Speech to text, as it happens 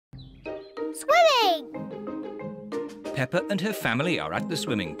Swimming! Peppa and her family are at the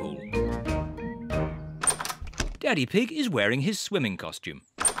swimming pool. Daddy Pig is wearing his swimming costume.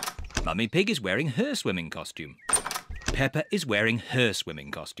 Mummy Pig is wearing her swimming costume. Peppa is wearing her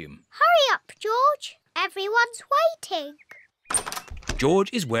swimming costume. Hurry up, George. Everyone's waiting. George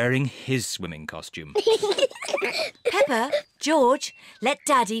is wearing his swimming costume. Peppa, George, let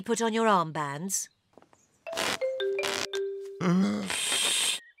Daddy put on your armbands.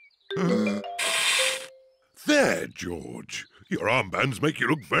 There, George. Your armbands make you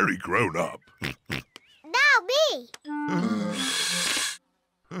look very grown up. Now me.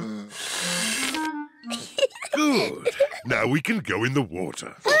 Good. Now we can go in the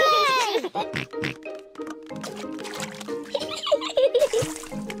water.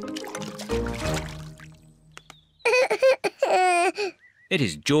 It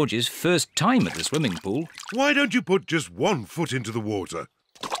is George's first time at the swimming pool. Why don't you put just one foot into the water?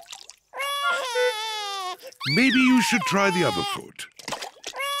 Maybe you should try the other foot.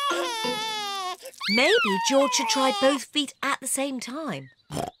 Maybe George should try both feet at the same time.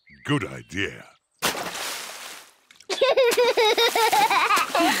 Good idea.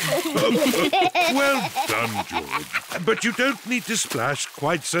 Well done, George. But you don't need to splash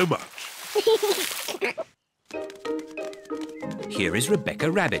quite so much. Here is Rebecca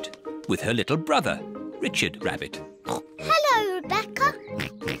Rabbit with her little brother, Richard Rabbit. Hello, Rebecca.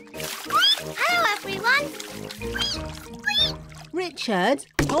 Hello, everyone. Richard,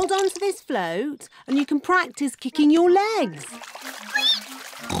 hold on to this float and you can practice kicking your legs.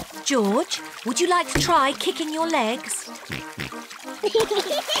 George, would you like to try kicking your legs?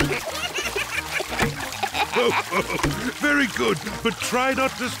 Very good, but try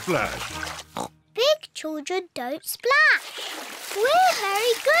not to splash. Big children don't splash. We're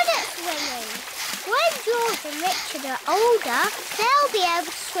very good at swimming. When George and Richard are older, they'll be able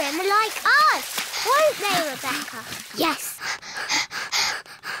to swim like us. Won't they, Rebecca? Yes.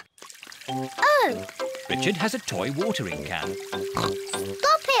 Oh. Richard has a toy watering can.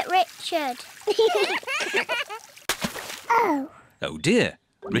 Stop it, Richard. Oh. Oh dear,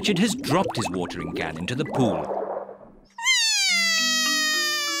 Richard has dropped his watering can into the pool.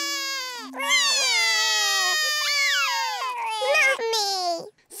 Mummy.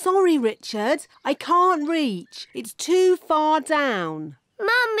 Sorry, Richard, I can't reach. It's too far down.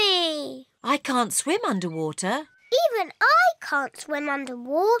 Mummy. I can't swim underwater. Even I can't swim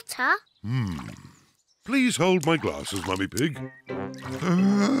underwater. Please hold my glasses, Mummy Pig.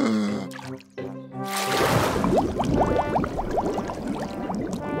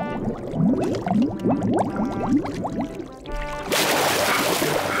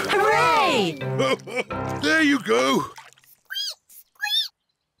 Hooray! There you go.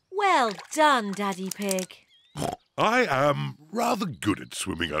 Well done, Daddy Pig. I am rather good at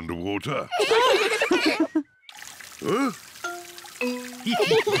swimming underwater. Huh?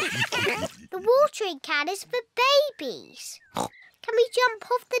 The watering can is for babies. Can we jump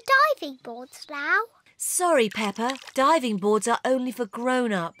off the diving boards now? Sorry, Peppa. Diving boards are only for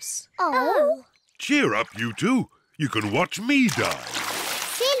grown-ups. Oh. Cheer up, you two. You can watch me dive.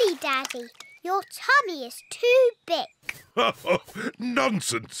 Silly Daddy. Your tummy is too big.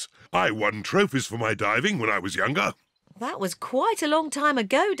 Nonsense. I won trophies for my diving when I was younger. That was quite a long time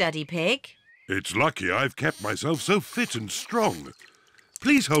ago, Daddy Pig. It's lucky I've kept myself so fit and strong.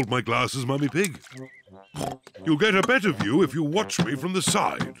 Please hold my glasses, Mummy Pig. You'll get a better view if you watch me from the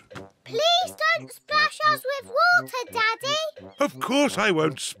side. Please don't splash us with water, Daddy. Of course I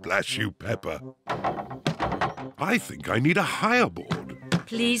won't splash you, Peppa. I think I need a higher board.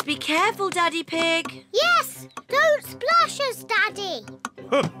 Please be careful, Daddy Pig. Yes, don't splash us, Daddy.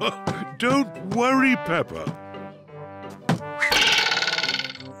 Don't worry, Peppa.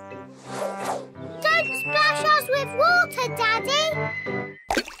 Don't splash us with water, Daddy.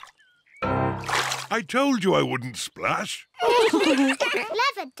 I told you I wouldn't splash.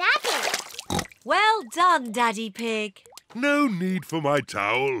 Clever Daddy. Well done, Daddy Pig. No need for my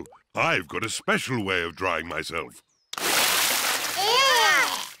towel. I've got a special way of drying myself.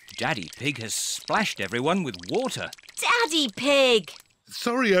 Daddy Pig has splashed everyone with water. Daddy Pig!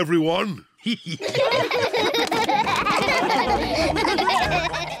 Sorry, everyone.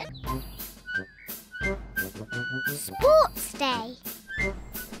 Sports Day.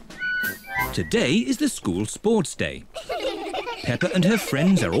 Today is the school sports day. Peppa and her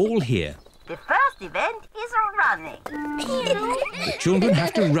friends are all here. The first event is running. The children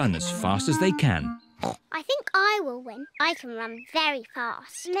have to run as fast as they can. I think I will win. I can run very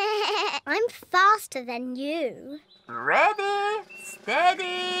fast. I'm faster than you. Ready,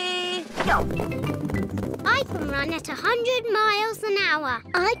 steady, go. I can run at 100 miles an hour.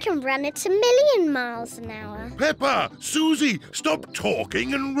 I can run at 1,000,000 miles an hour. Peppa, Susie, stop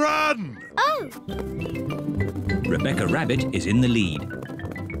talking and run! Oh, Rebecca Rabbit is in the lead.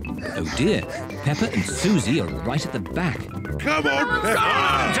 Oh dear, Peppa and Susie are right at the back. Come on,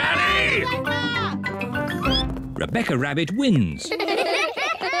 Peppa! Daddy! Rebecca Rabbit wins.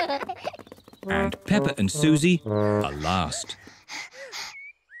 And Peppa and Susie are last.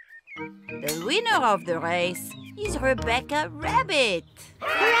 The winner of the race is Rebecca Rabbit.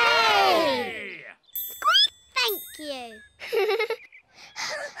 hooray! Thank you.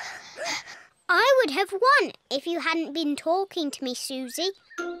 I would have won if you hadn't been talking to me, Susie.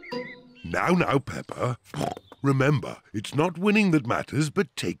 Now, Peppa. Remember, it's not winning that matters,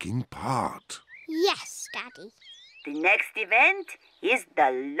 but taking part. Yes, Daddy. The next event is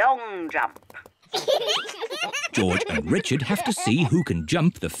the long jump. George and Richard have to see who can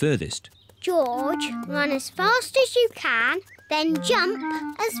jump the furthest. George, run as fast as you can, then jump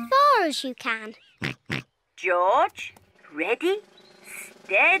as far as you can. George, ready,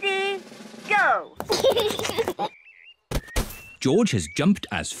 steady, go. George has jumped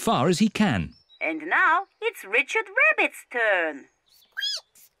as far as he can. And now it's Richard Rabbit's turn.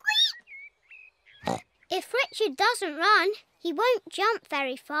 If Richard doesn't run, he won't jump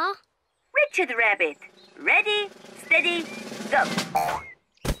very far. Richard Rabbit, ready, steady, go.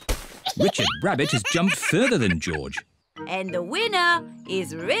 Richard Rabbit has jumped further than George. And the winner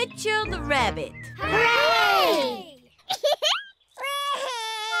is Richard Rabbit. Hooray!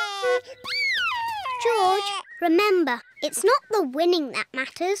 George, remember, it's not the winning that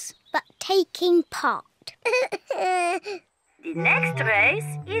matters, but taking part. The next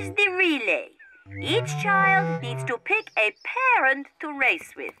race is the relay. Each child needs to pick a parent to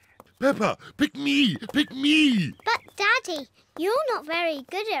race with. Peppa, pick me! Pick me! But, Daddy, you're not very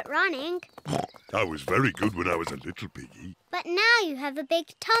good at running. I was very good when I was a little piggy. But now you have a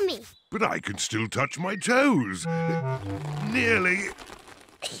big tummy. But I can still touch my toes. Nearly.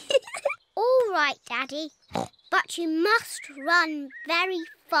 All right, Daddy. But you must run very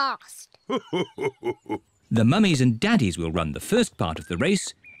fast. The mummies and daddies will run the first part of the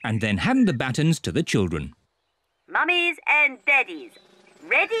race and then hand the batons to the children. Mummies and daddies,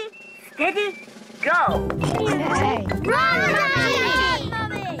 ready, steady, go. Run, Daddy!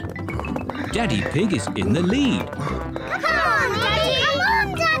 Daddy Pig is in the lead. Come on, Daddy! Come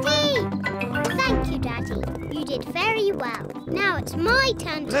on, Daddy! Thank you, Daddy. You did very well. Now it's my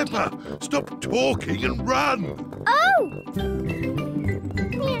turn to Peppa, stop talking and run! Oh!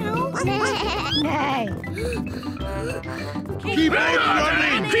 Keep on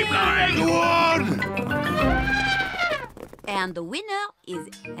running! Keep going! Go on! And the winner is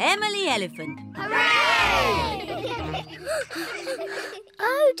Emily Elephant. Hooray!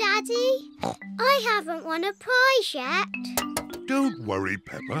 Oh, Daddy, I haven't won a prize yet. Don't worry,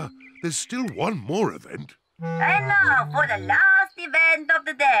 Peppa. There's still one more event. And now for the last event of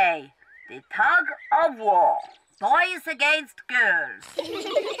the day, the tug of war. Boys against girls.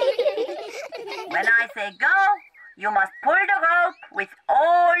 When I say go, you must pull the rope with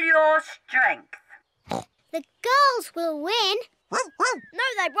all your strength. The girls will win. No,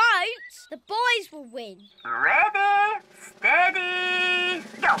 they won't. The boys will win. Ready, steady,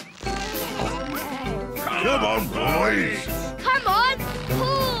 go. Come on, boys! Come on,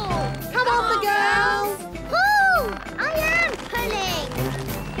 pull! Come on, the girls! Pull! I am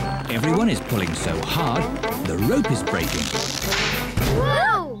pulling. Everyone is pulling so hard, the rope is breaking.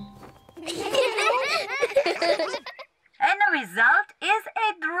 Whoa! And the result is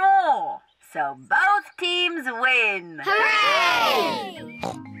a draw. So both teams win. Hooray!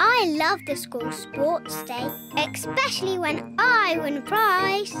 I love the school sports day, especially when I win a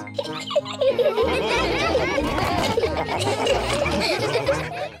prize.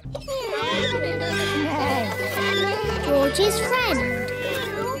 George's friend.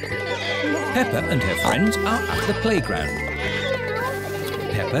 Peppa and her friends are at the playground.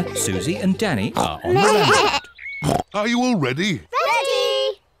 Peppa, Susie and Danny are on the roundabout. Are you all ready?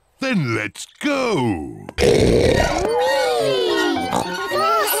 Ready! Then let's go! Whee!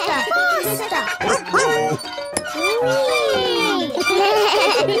 Faster! Faster!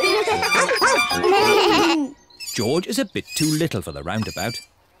 George is a bit too little for the roundabout.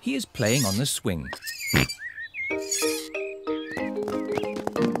 He is playing on the swing.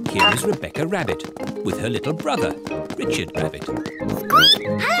 Here is Rebecca Rabbit with her little brother, Richard Rabbit.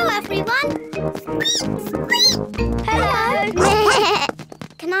 Hello, everyone. Hello.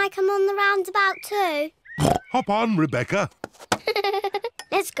 Can I come on the roundabout too? Hop on, Rebecca.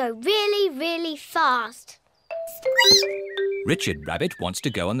 Let's go really, really fast. Richard Rabbit wants to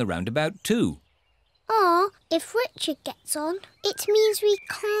go on the roundabout too. If Richard gets on, it means we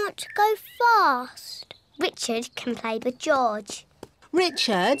can't go fast. Richard can play with George.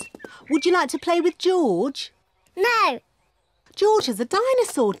 Richard, would you like to play with George? No. George is a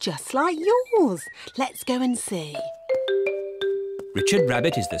dinosaur just like yours. Let's go and see. Richard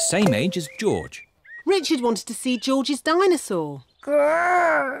Rabbit is the same age as George. Richard wanted to see George's dinosaur.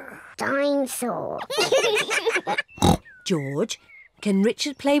 Grrr, dinosaur. George, can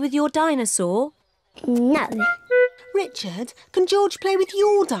Richard play with your dinosaur? No. Richard, can George play with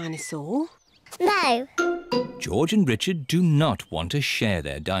your dinosaur? No. George and Richard do not want to share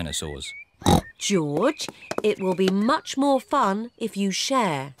their dinosaurs. George, it will be much more fun if you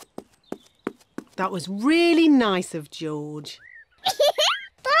share. That was really nice of George.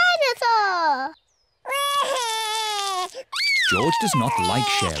 Dinosaur! George does not like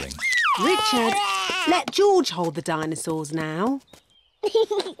sharing. Richard, let George hold the dinosaurs now.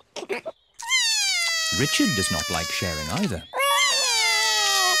 Richard does not like sharing either.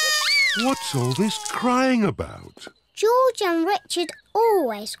 What's all this crying about? George and Richard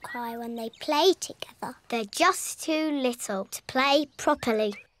always cry when they play together. They're just too little to play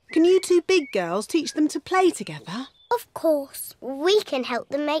properly. Can you two big girls teach them to play together? Of course. We can help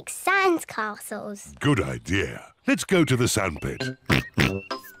them make sand castles. Good idea. Let's go to the sandpit.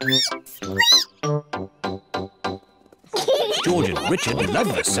 George and Richard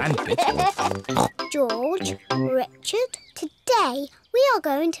love the sandpit. George, Richard, today we are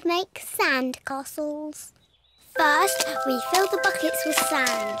going to make sand castles. First, we fill the buckets with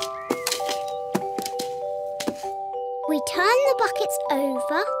sand. We turn the buckets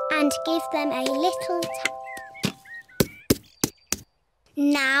over and give them a little tap.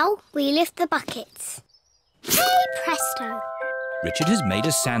 Now we lift the buckets. Hey presto! Richard has made a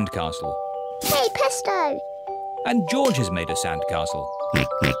sandcastle. Hey presto! And George has made a sandcastle.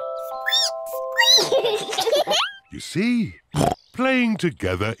 You see, playing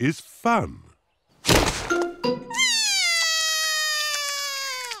together is fun.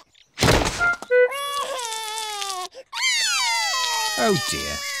 Oh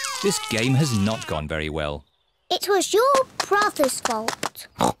dear, this game has not gone very well. It was your brother's fault.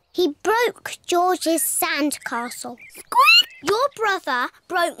 He broke George's sandcastle. Squeak! Your brother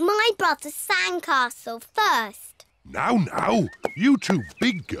broke my brother's sandcastle first. Now, you two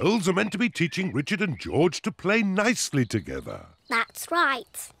big girls are meant to be teaching Richard and George to play nicely together. That's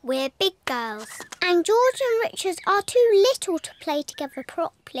right. We're big girls. And George and Richard are too little to play together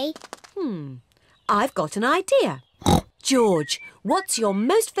properly. I've got an idea. George, what's your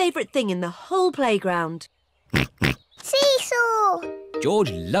most favourite thing in the whole playground? Seesaw!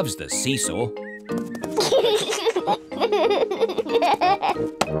 George loves the seesaw.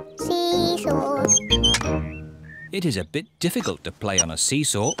 Seesaws. It is a bit difficult to play on a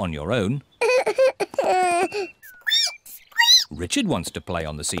seesaw on your own. Richard wants to play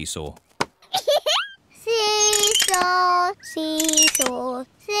on the seesaw. Seesaw, seesaw,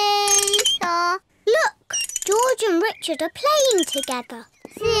 seesaw. Look, George and Richard are playing together.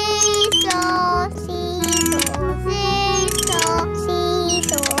 Seesaw, seesaw, seesaw,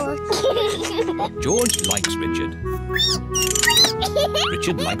 seesaw. George likes Richard.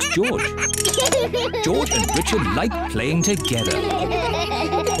 Richard likes George. George and Richard like playing together.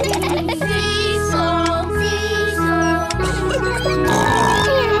 Seesaw, seesaw.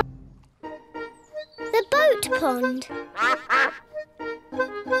 The boat pond.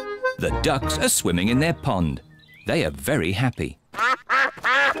 The ducks are swimming in their pond. They are very happy.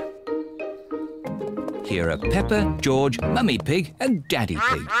 Here are Peppa, George, Mummy Pig and Daddy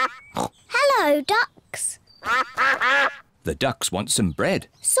Pig. Hello, ducks. The ducks want some bread.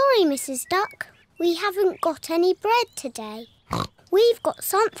 Sorry, Mrs. Duck. We haven't got any bread today. We've got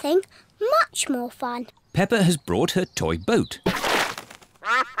something much more fun. Peppa has brought her toy boat.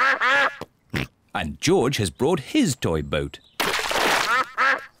 And George has brought his toy boat.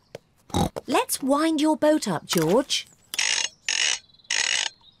 Let's wind your boat up, George.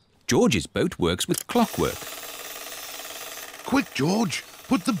 George's boat works with clockwork. Quick, George,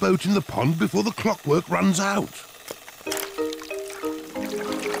 put the boat in the pond before the clockwork runs out.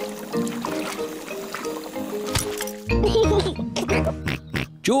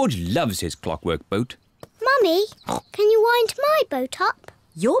 George loves his clockwork boat. Mummy, can you wind my boat up?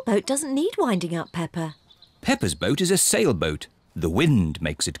 Your boat doesn't need winding up, Peppa. Peppa's boat is a sailboat. The wind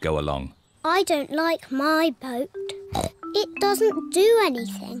makes it go along. I don't like my boat. It doesn't do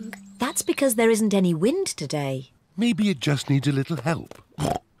anything. That's because there isn't any wind today. Maybe it just needs a little help.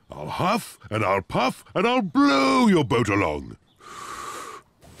 I'll huff and I'll puff and I'll blow your boat along.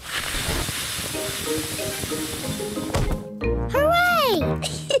 Hooray!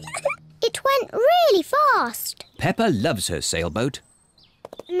 It went went really fast. Peppa loves her sailboat.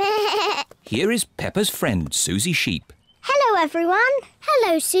 Meh. Here is Peppa's friend, Susie Sheep. Hello, everyone.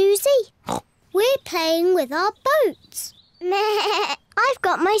 Hello, Susie. We're playing with our boats. Meh. I've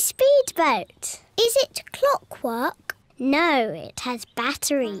got my speedboat. Is it clockwork? No, it has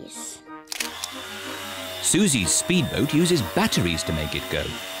batteries. Susie's speedboat uses batteries to make it go.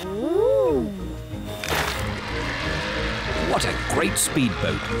 Ooh. What a great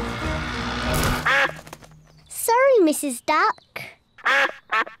speedboat. Sorry, Mrs. Duck.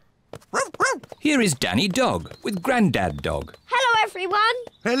 Here is Danny Dog with Grandad Dog. Hello, everyone.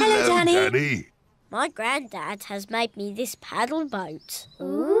 Hello, Danny. Danny. My granddad has made me this paddle boat.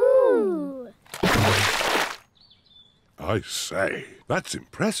 Ooh. I say, that's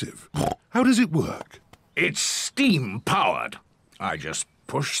impressive. How does it work? It's steam-powered. I just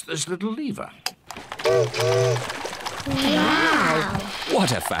push this little lever. Wow.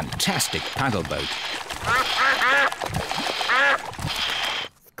 What a fantastic paddle boat.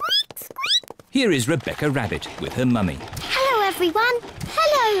 Here is Rebecca Rabbit with her mummy. Hello, everyone.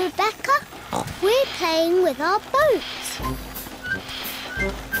 Hello, Rebecca. We're playing with our boats.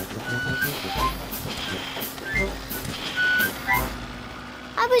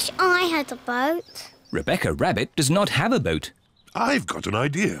 I wish I had a boat. Rebecca Rabbit does not have a boat. I've got an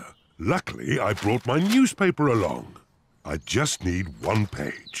idea. Luckily, I brought my newspaper along. I just need one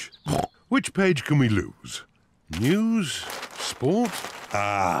page. Which page can we lose? News? Sport?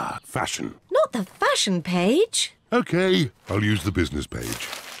 Ah, fashion. Not the fashion page. OK, I'll use the business page.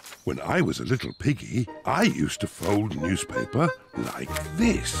 When I was a little piggy, I used to fold newspaper like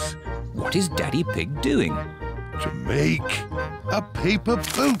this What is Daddy Pig doing? to make a paper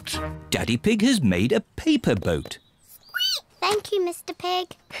boat. Daddy Pig has made a paper boat. Thank you, Mr.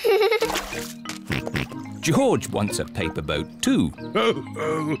 Pig. George wants a paper boat too.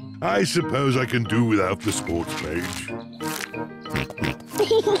 Oh, I suppose I can do without the sports page.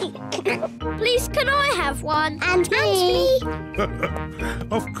 Please, can I have one? And me.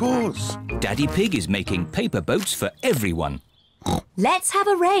 Of course. Daddy Pig is making paper boats for everyone. Let's have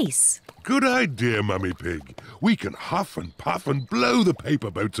a race. Good idea, Mummy Pig. We can huff and puff and blow the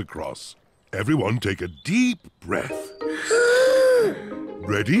paper boats across. Everyone take a deep breath.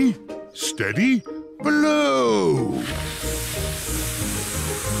 Ready, steady, blow!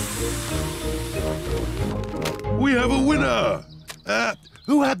 We have a winner!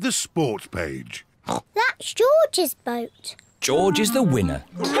 Who had the sports page? That's George's boat. George is the winner.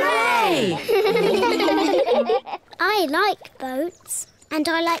 Hooray! I like boats, and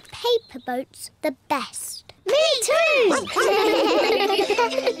I like paper boats the best. Me too!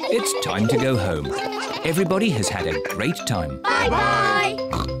 It's time to go home. Everybody has had a great time. Bye-bye!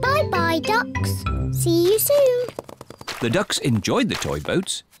 Bye-bye, ducks. See you soon. The ducks enjoyed the toy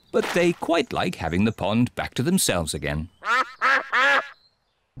boats, but they quite like having the pond back to themselves again.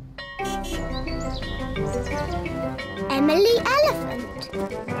 Emily Elephant.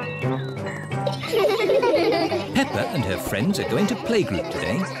 Peppa and her friends are going to playgroup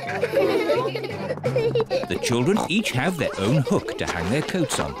today. The children each have their own hook to hang their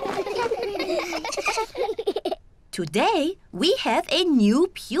coats on. Today we have a new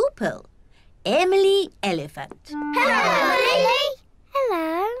pupil, Emily Elephant. Hello, Emily.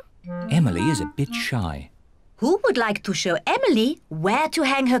 Hello. Emily is a bit shy. Who would like to show Emily where to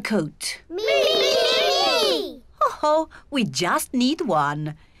hang her coat? Me. Oh, we just need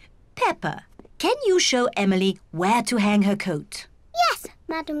one. Peppa, can you show Emily where to hang her coat? Yes,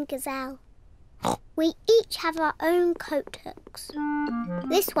 Madam Gazelle. We each have our own coat hooks.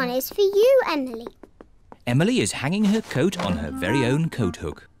 This one is for you, Emily. Emily is hanging her coat on her very own coat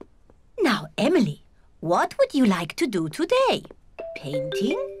hook. Now, Emily, what would you like to do today?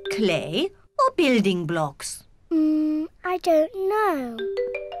 Painting, clay, or building blocks? I don't know.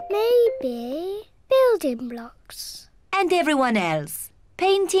 Maybe building blocks. And everyone else?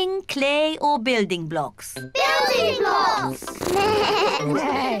 Painting, clay, or building blocks? Building blocks!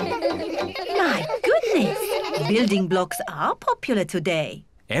 My goodness! Building blocks are popular today.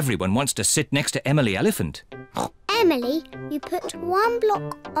 Everyone wants to sit next to Emily Elephant. Emily, you put one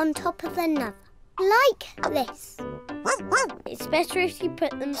block on top of another, like this. It's better if you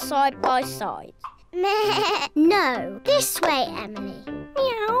put them side by side. No, this way, Emily.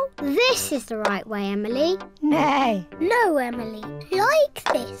 Meow. This is the right way, Emily. No. No, Emily. Like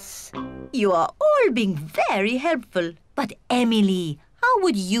this. You are all being very helpful. But Emily, how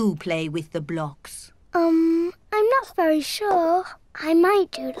would you play with the blocks? I'm not very sure. I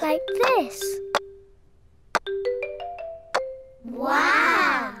might do it like this.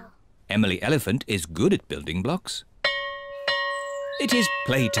 Wow! Emily Elephant is good at building blocks. It is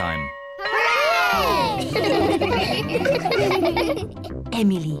playtime. Hooray!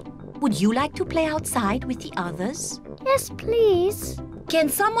 Emily, would you like to play outside with the others? Yes, please. Can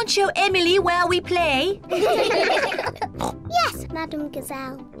someone show Emily where we play? Yes, Madam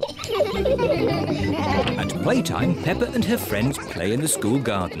Gazelle. At playtime, Peppa and her friends play in the school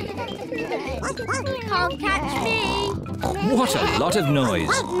garden. Can't catch me. What a lot of noise!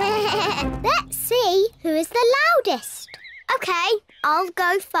 Let's see who is the loudest. OK, I'll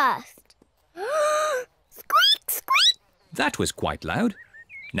go first. Squeak, squeak. That was quite loud.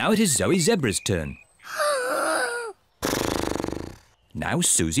 Now it is Zoe Zebra's turn. Now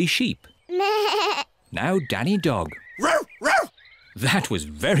Susie Sheep. Now Danny Dog. That was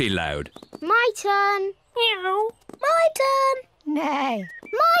very loud. My turn. Meow. My turn. Nay.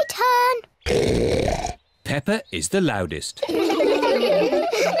 My turn. Peppa is the loudest. Emily,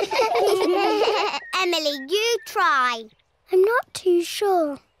 you try. I'm not too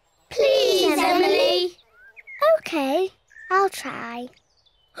sure. Please, Emily. OK, I'll try.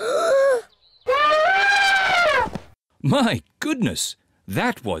 My goodness,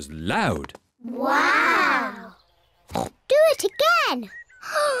 that was loud. Wow. Do it again.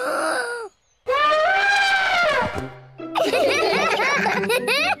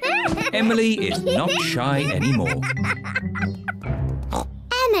 Emily is not shy anymore.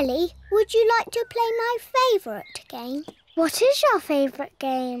 Emily, would you like to play my favourite game? What is your favourite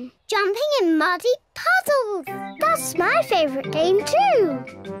game? Jumping in muddy puddles. That's my favourite game too.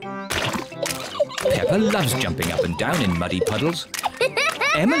 Peppa loves jumping up and down in muddy puddles.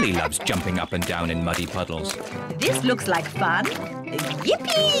 Emily loves jumping up and down in muddy puddles. This looks like fun.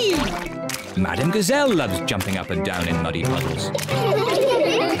 Yippee! Madam Gazelle loves jumping up and down in muddy puddles.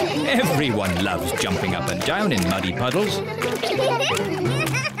 Everyone loves jumping up and down in muddy puddles.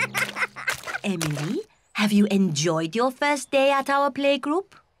 Emily, have you enjoyed your first day at our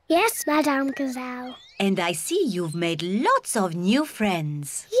playgroup? Yes, Madame Gazelle. And I see you've made lots of new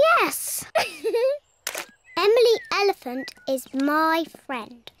friends. Yes. Emily Elephant is my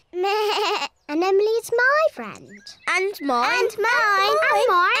friend. And Emily's my friend. And mine. And mine. And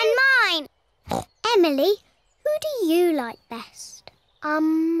mine. And mine. Emily, who do you like best?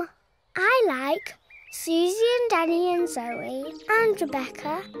 I like Susie and Danny and Zoe and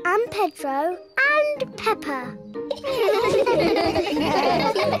Rebecca and Pedro and Peppa.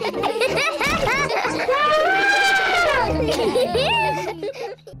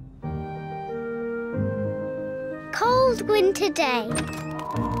 Cold winter day.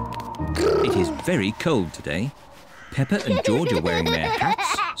 It is very cold today. Peppa and George are wearing their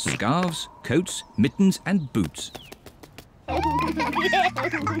hats, scarves, coats, mittens and boots.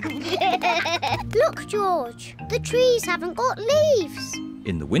 Look, George, the trees haven't got leaves.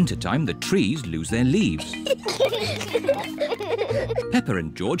 In the wintertime, the trees lose their leaves. Peppa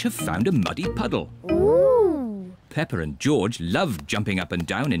and George have found a muddy puddle. Ooh. Peppa and George love jumping up and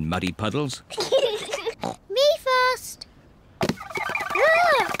down in muddy puddles. Me first.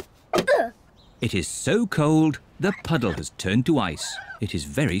 It is so cold, the puddle has turned to ice. It is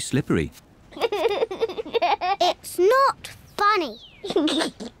very slippery. It's not funny.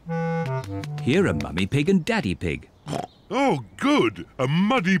 Here are Mummy Pig and Daddy Pig. Oh, good! A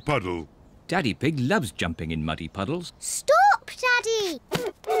muddy puddle. Daddy Pig loves jumping in muddy puddles. Stop, Daddy.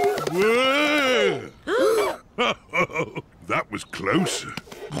 That was close.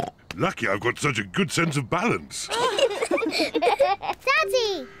 Lucky I've got such a good sense of balance. Daddy,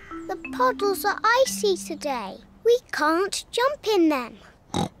 the puddles are icy today. We can't jump in them.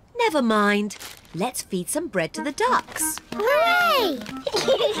 Never mind. Let's feed some bread to the ducks. Hooray!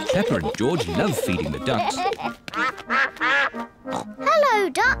 Peppa and George love feeding the ducks. Hello,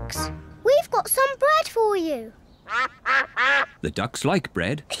 ducks. We've got some bread for you. The ducks like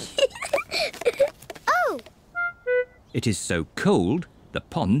bread. Oh! It is so cold, the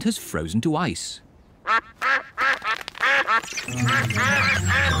pond has frozen to ice.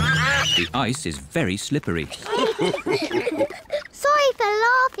 The ice is very slippery. Sorry for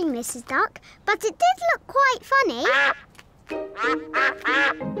laughing, Mrs. Duck, but it did look quite funny.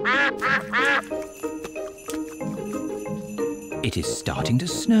 It is starting to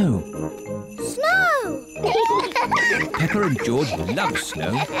snow. Snow! Peppa and George love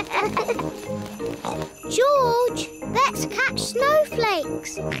snow. George, let's catch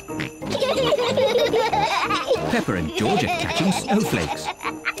snowflakes. Peppa and George are catching snowflakes.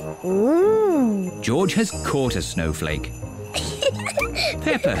 Ooh. George has caught a snowflake.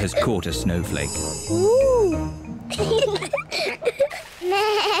 Peppa has caught a snowflake. Ooh.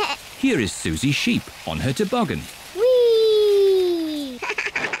 Here is Susie Sheep on her toboggan. Whee!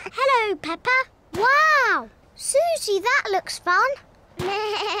 Hello, Peppa. Wow! Susie, that looks fun.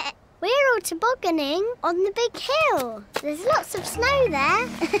 We're all tobogganing on the big hill. There's lots of snow there.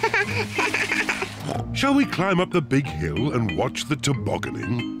 Shall we climb up the big hill and watch the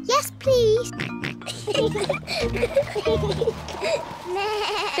tobogganing? Yes, please.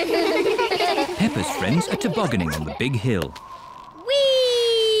 Peppa's friends are tobogganing on the big hill.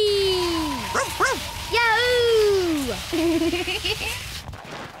 Whee! Yahoo!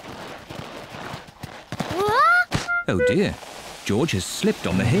 What? Oh dear, George has slipped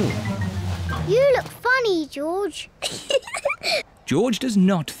on the hill. You look funny, George. George does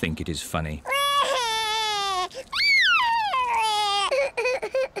not think it is funny.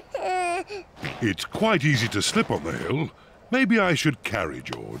 It's quite easy to slip on the hill. Maybe I should carry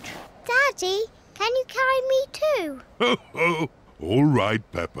George. Daddy, can you carry me too? Ho, ho. All right,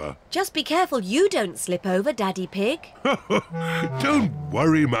 Peppa. Just be careful you don't slip over, Daddy Pig. Don't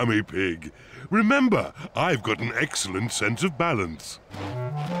worry, Mummy Pig. Remember, I've got an excellent sense of balance.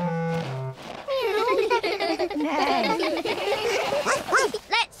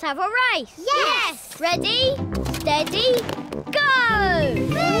 Let's have a race. Yes! Ready, steady, go!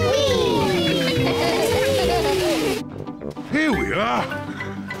 Here we are,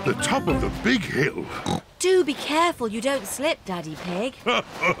 the top of the big hill. Do be careful you don't slip, Daddy Pig.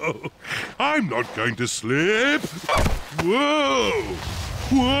 I'm not going to slip. Whoa!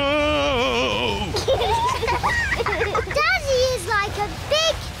 Whoa! Daddy is like a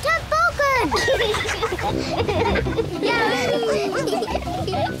big toboggan.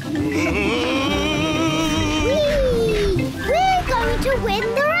 We're going to win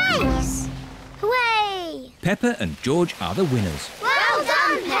the race. Hooray! Peppa and George are the winners. Well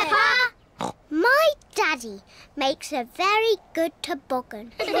done, Peppa. My daddy makes a very good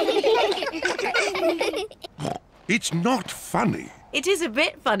toboggan. It's not funny. It is a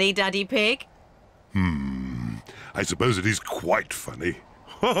bit funny, Daddy Pig. I suppose it is quite funny.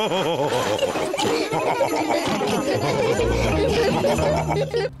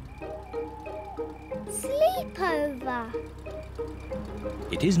 Sleepover.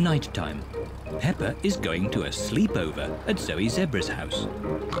 It is night time. Peppa is going to a sleepover at Zoe Zebra's house.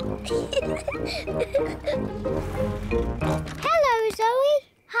 Hello, Zoe.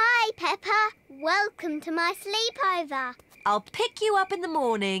 Hi, Peppa. Welcome to my sleepover. I'll pick you up in the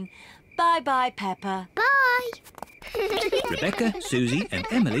morning. Bye-bye, Peppa. Bye. Rebecca, Susie and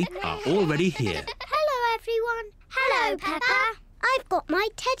Emily are already here. Hello, everyone. Hello, Peppa. I've got my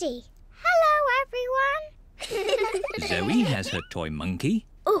teddy. Hello, everyone. Zoe has her toy monkey.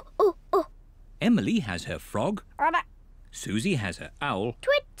 Oh, oh, oh. Emily has her frog. Susie has her owl.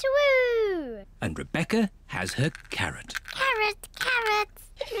 Twit-twoo. And Rebecca has her carrot. Carrot, carrot.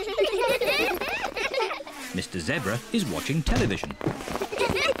 Mr. Zebra is watching television.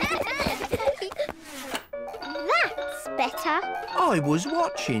 That's better. I was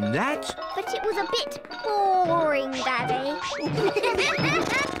watching that. But it was a bit boring, Daddy.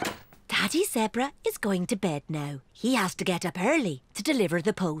 Daddy Zebra is going to bed now. He has to get up early to deliver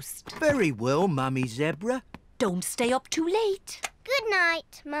the post. Very well, Mummy Zebra. Don't stay up too late. Good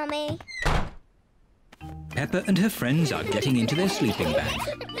night, Mummy. Peppa and her friends are getting into their sleeping bag.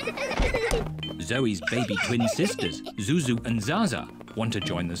 Zoe's baby twin sisters, Zuzu and Zaza, want to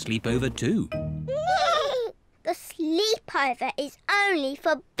join the sleepover too. The sleepover is only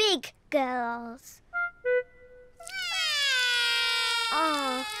for big girls.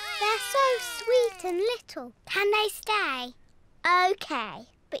 Oh, they're so sweet and little. Can they stay? OK,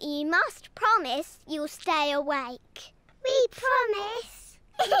 but you must promise you'll stay awake. We promise.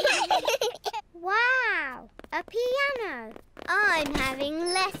 Wow, a piano. I'm having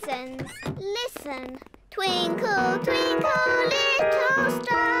lessons. Listen. Twinkle, twinkle, little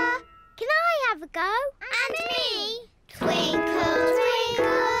star. Can I have a go? And me. Twinkle,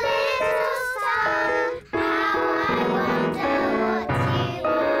 twinkle, little star. How I wonder what you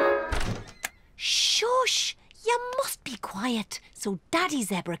are. Shush! You must be quiet so Daddy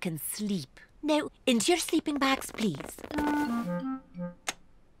Zebra can sleep. Now, into your sleeping bags, please.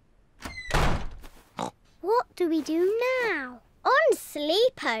 What do we do now? On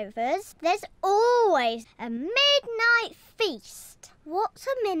sleepovers, there's always a midnight feast. What's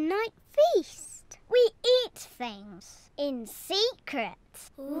a midnight feast? We eat things in secret.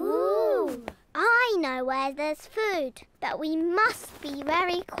 Ooh. I know where there's food, but we must be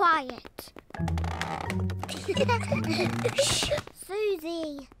very quiet. Shh,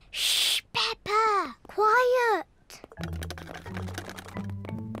 Susie. Shh, Peppa. Quiet.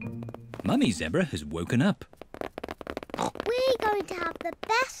 Mummy Zebra has woken up. We're going to have the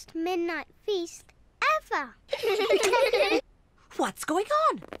best midnight feast ever. What's going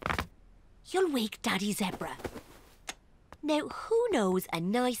on? You'll wake Daddy Zebra. Now, who knows a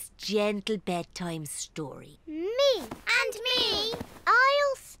nice, gentle bedtime story? Me. And me.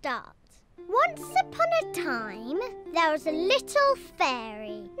 I'll start. Once upon a time, there was a little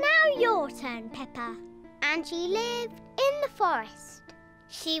fairy. Now your turn, Peppa. And she lived in the forest.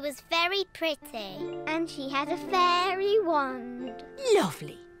 She was very pretty. And she had a fairy wand.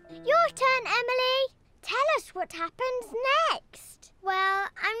 Lovely. Your turn, Emily. Tell us what happens next. Well,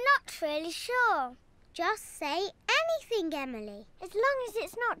 I'm not really sure. Just say anything, Emily, as long as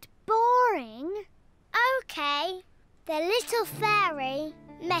it's not boring. OK. The little fairy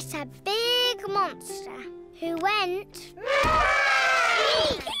met a big monster who went...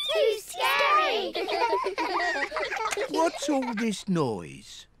 Too scary! What's all this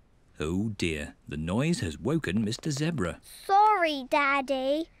noise? Oh dear, the noise has woken Mr. Zebra. Sorry,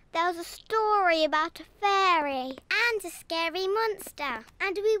 Daddy. There was a story about a fairy and a scary monster.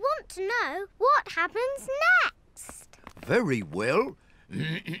 And we want to know what happens next. Very well.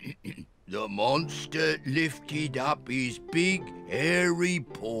 The monster lifted up his big, hairy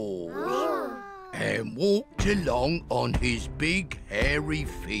paws and walked along on his big, hairy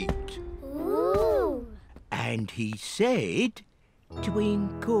feet. Ooh. And he said,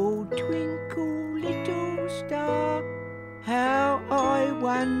 "Twinkle, twinkle, little star, how I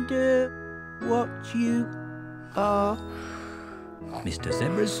wonder what you are." Mr.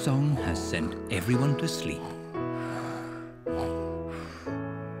 Zebra's song has sent everyone to sleep.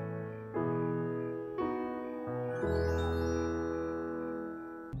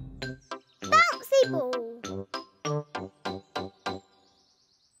 Bouncy ball.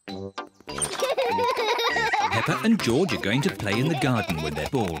 Peppa and George are going to play in the garden with their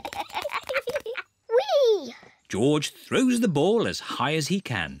ball. Whee! George throws the ball as high as he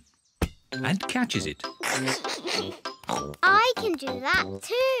can and catches it. I can do that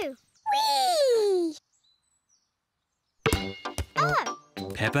too. Whee! Oh,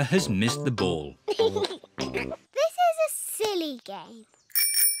 Peppa has missed the ball. this is a silly game.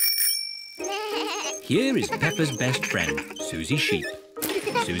 Here is Peppa's best friend, Susie Sheep.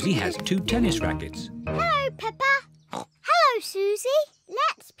 Susie has 2 tennis rackets. Hello, Peppa. Hello, Susie.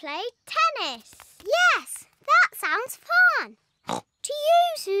 Let's play tennis. Yes, that sounds fun. To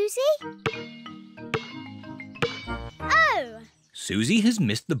you, Susie. Oh. Susie has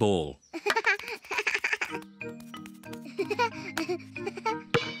missed the ball.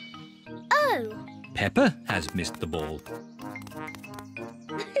 Oh. Peppa has missed the ball.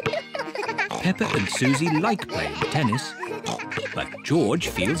 Peppa and Susie like playing tennis, but George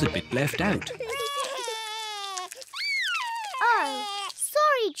feels a bit left out. Oh,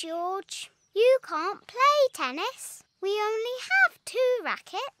 sorry, George. You can't play tennis. We only have 2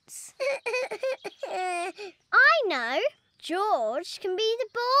 rackets. I know. George can be the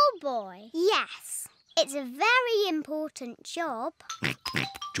ball boy. Yes, it's a very important job.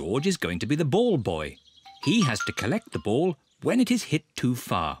 George is going to be the ball boy. He has to collect the ball when it is hit too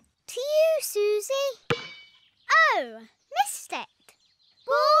far. To you, Susie. Oh, missed it.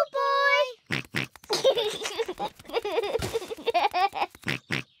 Ball boy.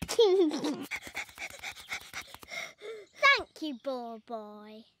 Thank you, ball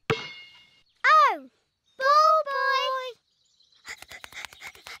boy. Oh, ball boy.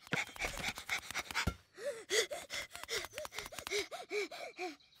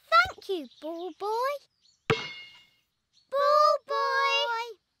 Thank you, ball boy. Ball boy.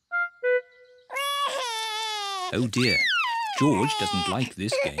 Oh dear, George doesn't like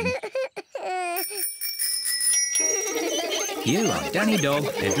this game. Here are Danny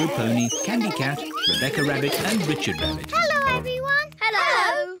Dog, Pedro Pony, Candy Cat, Rebecca Rabbit and Richard Rabbit. Hello, everyone.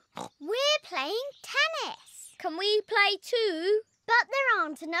 Hello. We're playing tennis. Can we play too? But there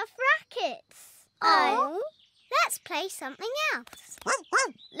aren't enough rackets. Oh. Let's play something else.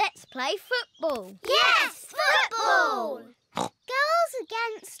 Let's play football. Yes, football. Girls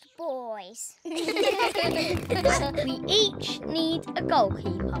against boys. We each need a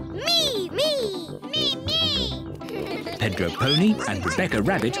goalkeeper. Me. Pedro Pony and Rebecca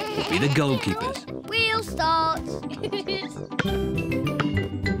Rabbit will be the goalkeepers. We'll start.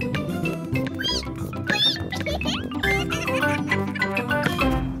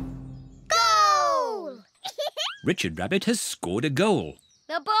 Goal! Richard Rabbit has scored a goal.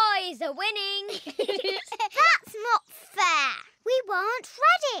 The boys are winning. That's not fair. We weren't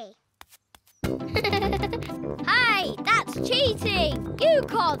ready. Hey, that's cheating. You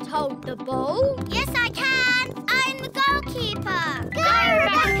can't hold the ball. Yes, I can. I'm the goalkeeper. Go,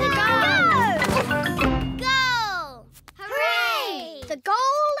 Rebecca, go! Goal! Hooray! The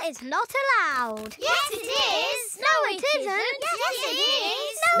goal is not allowed. Yes, it is. No, it isn't. Yes, it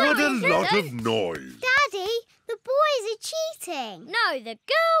is. No, What it a isn't. lot of noise. Daddy, the boys are cheating. No, the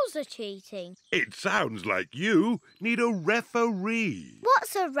girls are cheating. It sounds like you need a referee.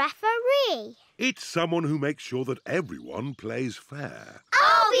 What's a referee? It's someone who makes sure that everyone plays fair.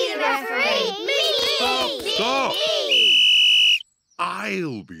 I'll be the referee. Me. Stop!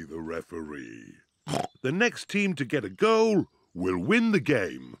 I'll be the referee. The next team to get a goal will win the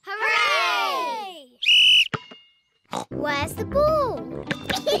game. Hooray! Where's the ball?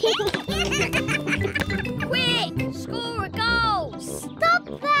 Quick! Score a goal! Stop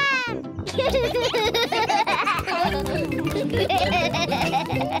them!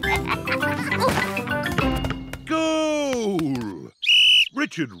 Goal!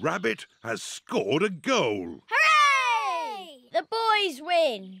 Richard Rabbit has scored a goal. Hooray! The boys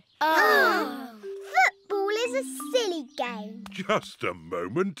win. Football is a silly game. Just a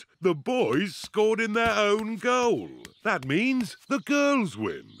moment. The boys scored in their own goal. That means the girls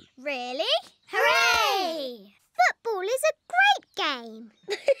win. Really? Hooray! Football is a great game.